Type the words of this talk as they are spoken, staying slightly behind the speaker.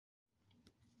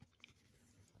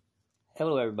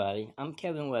Hello, everybody. I'm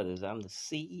Kevin Weathers. I'm the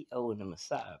CEO of the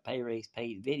Messiah Pay Raise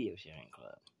Paid Video Sharing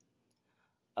Club.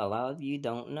 A lot of you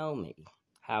don't know me.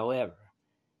 However,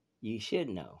 you should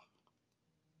know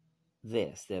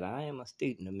this, that I am a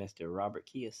student of Mr. Robert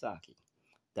Kiyosaki,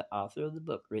 the author of the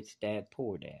book Richdad,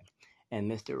 Poordad. And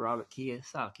Mr. Robert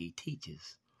Kiyosaki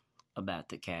teaches about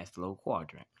the cash flow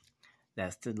quadrant.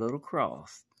 That's the little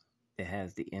cross that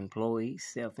has the employees,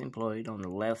 self-employed on the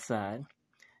left side,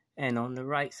 and on the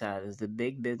right side is the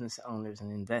big business owners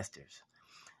and investors.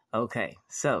 Okay,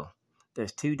 so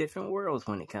there's two different worlds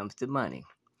when it comes to money.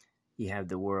 You have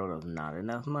the world of not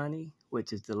enough money,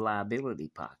 which is the liability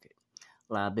pocket.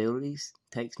 Liabilities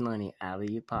takes money out of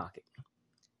your pocket.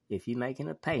 If you're making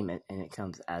a payment and it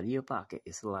comes out of your pocket,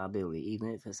 it's a liability, even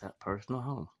if it's a personal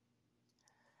home.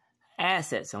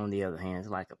 Assets, on the other hand,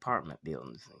 is like apartment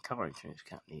buildings and car insurance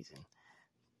companies and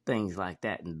things like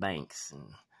that, and banks.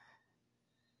 And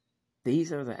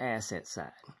these are the asset side.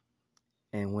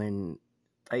 And when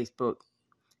Facebook,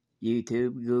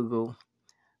 YouTube, Google,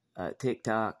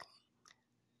 TikTok,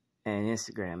 and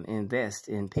Instagram invest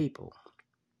in people,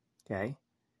 okay,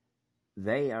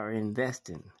 they are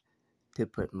investing to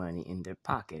put money in their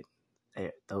pocket.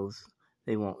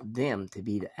 They want them to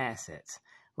be the assets.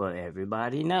 Well,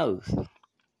 everybody knows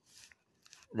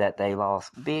that they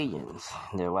lost billions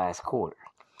in their last quarter.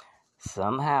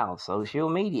 Somehow, social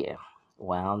media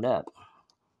wound up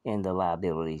in the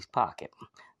liabilities pocket.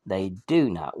 They do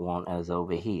not want us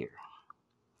over here.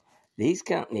 These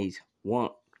companies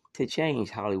want to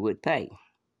change Hollywood pay,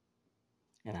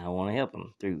 and I want to help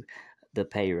them through the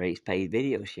Pay Raise Paid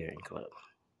Video Sharing Club.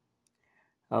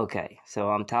 Okay,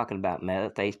 so I'm talking about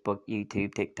Meta, Facebook,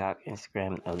 YouTube, TikTok,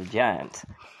 Instagram, and other giants.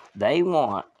 They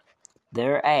want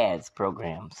their ads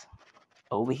programs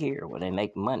over here where they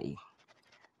make money,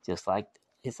 just like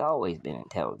it's always been in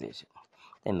television.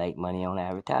 They make money on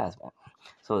advertisement.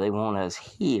 So they want us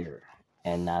here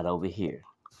and not over here.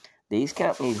 These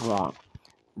companies want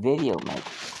video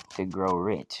makers to grow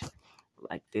rich,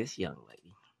 like this young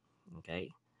lady,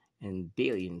 okay, and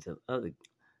billions of other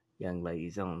young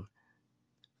ladies on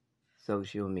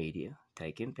social media,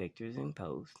 taking pictures and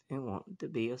posts and wanting to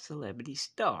be a celebrity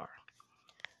star.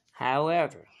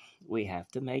 However, we have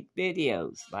to make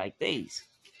videos like these.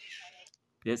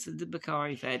 This is the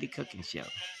Bakari Fatty Cooking Show.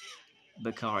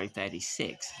 Bakari Fatty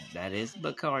 6. That is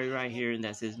Bakari right here, and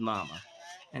that's his mama.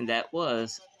 And that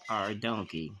was our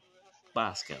donkey,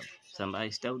 Bosco. Somebody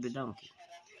stole the donkey.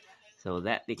 So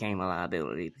that became a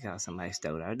liability because somebody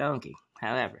stole our donkey.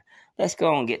 However, let's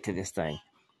go and get to this thing.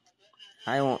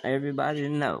 I want everybody to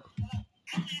know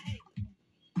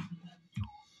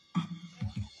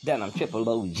that I'm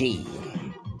TRIPPLEO'G.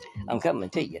 I'm coming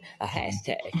to you, a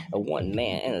hashtag, a one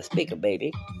man and a speaker,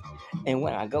 baby. And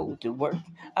when I go to work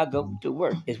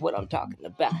is what I'm talking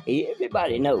about.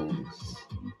 Everybody knows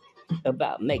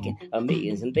about making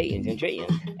millions and billions and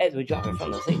trillions as we drop it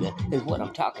from the ceiling is what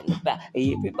I'm talking about.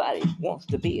 Everybody wants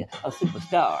to be a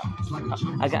superstar.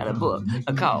 I got a book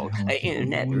called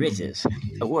Internet Riches,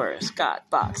 where Scott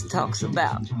Fox talks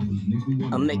about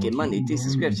making money through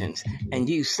subscriptions, and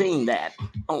you've seen that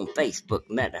on Facebook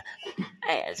Meta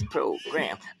ads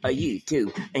program,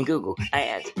 YouTube and Google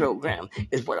ads program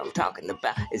is what I'm talking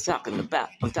about.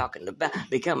 I'm talking about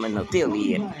becoming an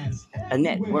affiliate, a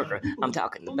networker. I'm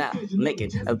talking about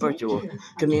making a virtual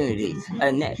community,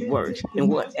 a network, and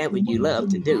whatever you love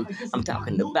to do. I'm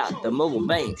talking about the mobile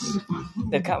banks,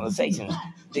 the conversations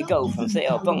that go from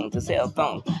cell phone to cell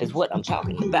phone is what I'm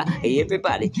talking about.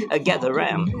 Everybody gather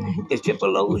around. It's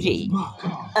TRIPPLEO'G.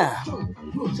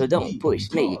 So don't push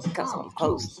me, because I'm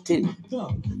close to.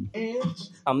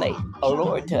 I make a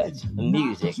lower touch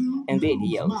music and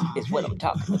videos. It's what I'm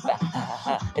talking about.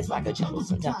 It's like a jungle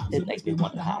sometimes. It makes me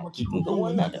wonder how I keep them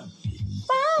going under.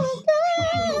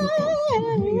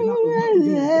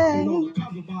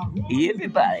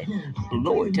 Everybody,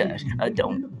 lower touch,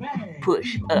 don't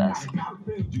push us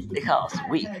because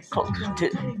we close to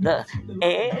the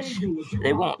edge.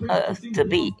 They want us to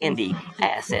be in the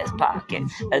assets pocket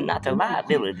and not the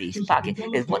liabilities pocket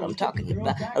is what I'm talking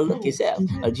about. Look yourself,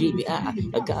 a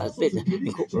GBI, a God's Business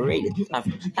Incorporated.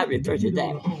 I refer to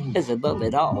that as above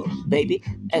it all, baby,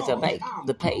 as I make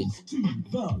the paid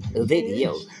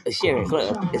video sharing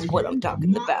club is what I'm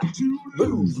talking about.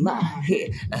 Lose my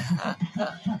head.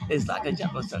 It's like a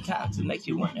jumper sometimes. It makes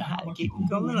you wonder how to keep them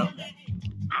going under.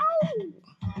 Ow!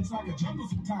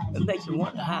 It makes you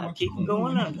wonder how to keep them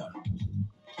going under.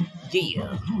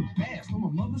 Yeah.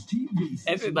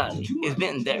 Everybody has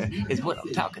been there is what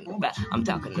I'm talking about. I'm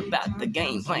talking about the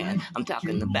game plan. I'm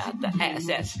talking about the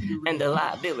assets and the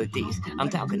liabilities. I'm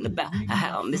talking about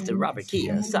how Mr. Robert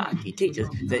Kiyosaki teaches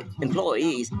the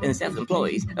employees and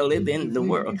self-employees who live in the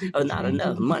world of not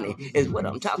enough money is what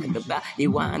I'm talking about.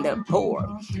 You wind up poor,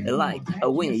 like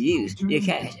when you use your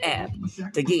cash app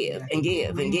to give and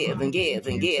give and give and give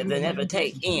and give and never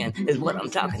take in is what I'm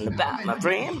talking about, my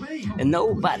friend. And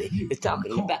nobody is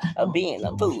talking about being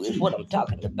a fool is what I'm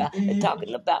talking about. And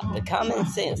talking about the common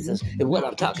sense is what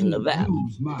I'm talking about.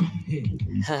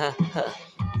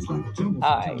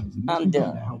 Alright, I'm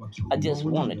done. I just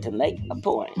wanted to make a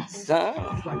point, son.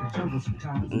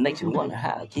 It makes you wonder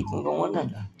how I keep on going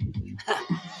under.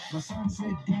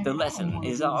 The lesson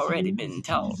has already been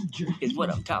taught, is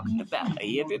what I'm talking about.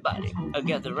 Everybody,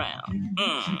 gather around.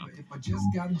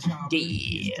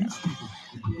 Yeah.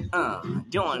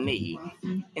 Join me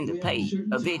in the page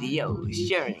of video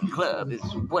sharing club is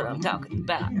what I'm talking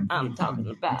about. I'm talking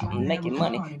about making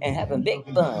money and having big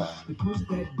fun.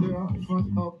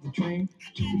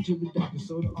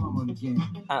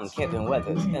 I'm Kevin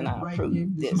Weathers, and I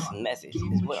approve this message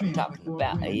is what I'm talking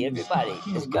about. Everybody,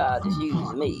 as God has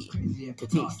used me to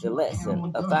teach the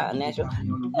lesson of financial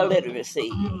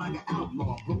literacy.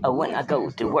 When I go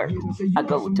to work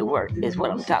is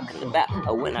what I'm talking about.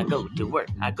 When I go to work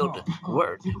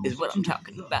is what I'm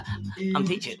talking about. I'm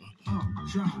teaching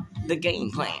the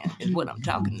game plan is what I'm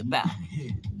talking about.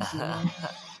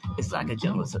 It's like a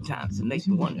jungle sometimes. It makes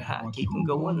me wonder how I keep them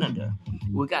going under.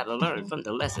 We got to learn from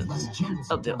the lessons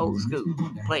of the old school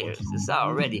players that's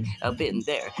already been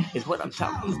there is what I'm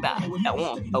talking about. I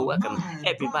want to welcome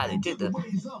everybody to the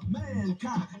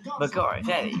Bakari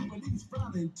Fatty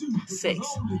 6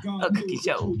 a cooking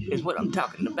show is what I'm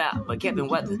talking about. But Kevin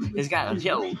Weathers has got a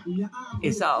show.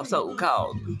 It's also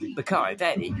called Bakari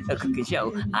Fatty a cooking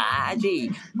show.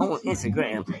 IG on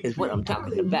Instagram is what I'm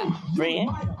talking about, friend.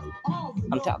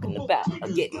 I'm talking about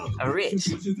getting rich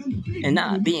and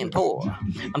not being poor.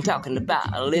 I'm talking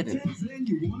about living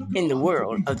in the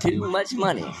world of too much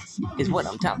money is what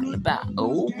I'm talking about.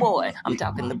 Oh boy, I'm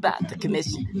talking about the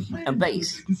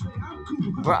commission-based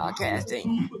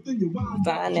broadcasting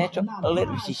financial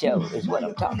literacy show is what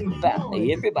I'm talking about.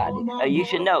 Everybody, you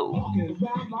should know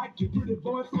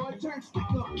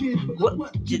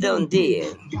what you done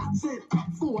did.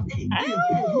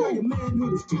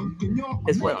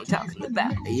 Is what I'm talking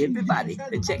about. Everybody,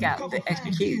 check out the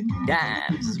Execute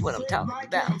Dimes is what I'm talking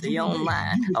about. They're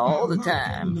online all the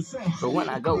time. But when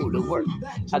I go to work,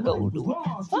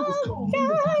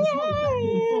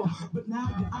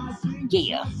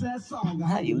 Yeah.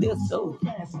 How you live so?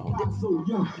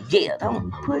 Yeah,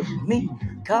 don't push me,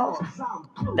 cause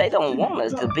they don't want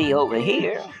us to be over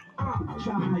here.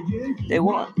 They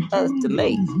want us to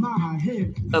make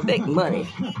a big money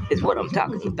is what I'm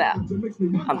talking about.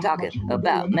 I'm talking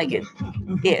about making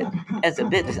it as a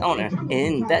business owner and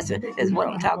investor is what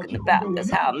I'm talking about. That's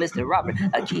how Mr. Robert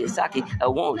Kiyosaki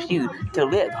wants you to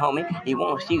live, homie. He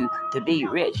wants you to be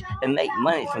rich and make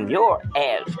money from your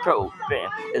ads program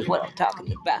is what I'm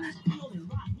talking about.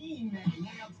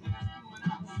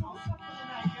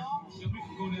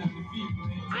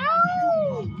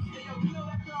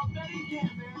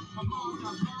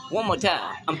 One more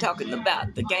time, I'm talking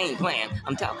about the game plan.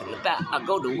 I'm talking about I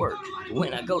go to work.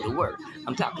 When I go to work,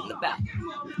 I'm talking about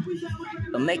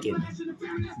making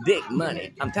big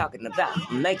money. I'm talking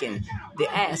about making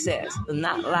the assets,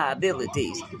 not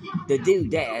liabilities. The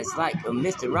doodads like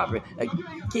Mr. Robert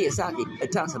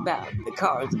Kiyosaki talks about the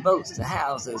cars, the boats, the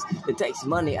houses that takes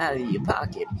money out of your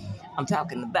pocket. I'm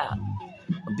talking about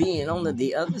being on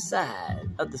the other side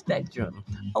of the spectrum,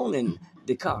 owning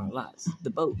the car lots, the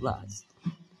boat lots,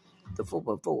 the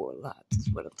 4x4 lots is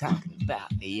what I'm talking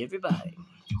about. Hey, everybody.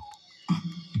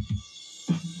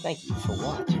 Thank you for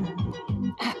watching.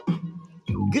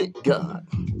 Good God,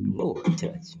 Lord,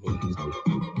 touch me.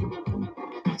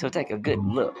 So take a good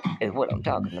look at what I'm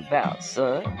talking about,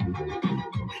 son.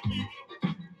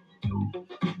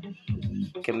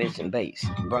 Commission-based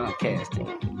broadcasting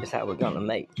is how we're going to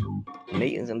make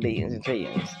millions and billions and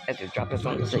trillions at the drop of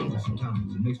from the ceiling.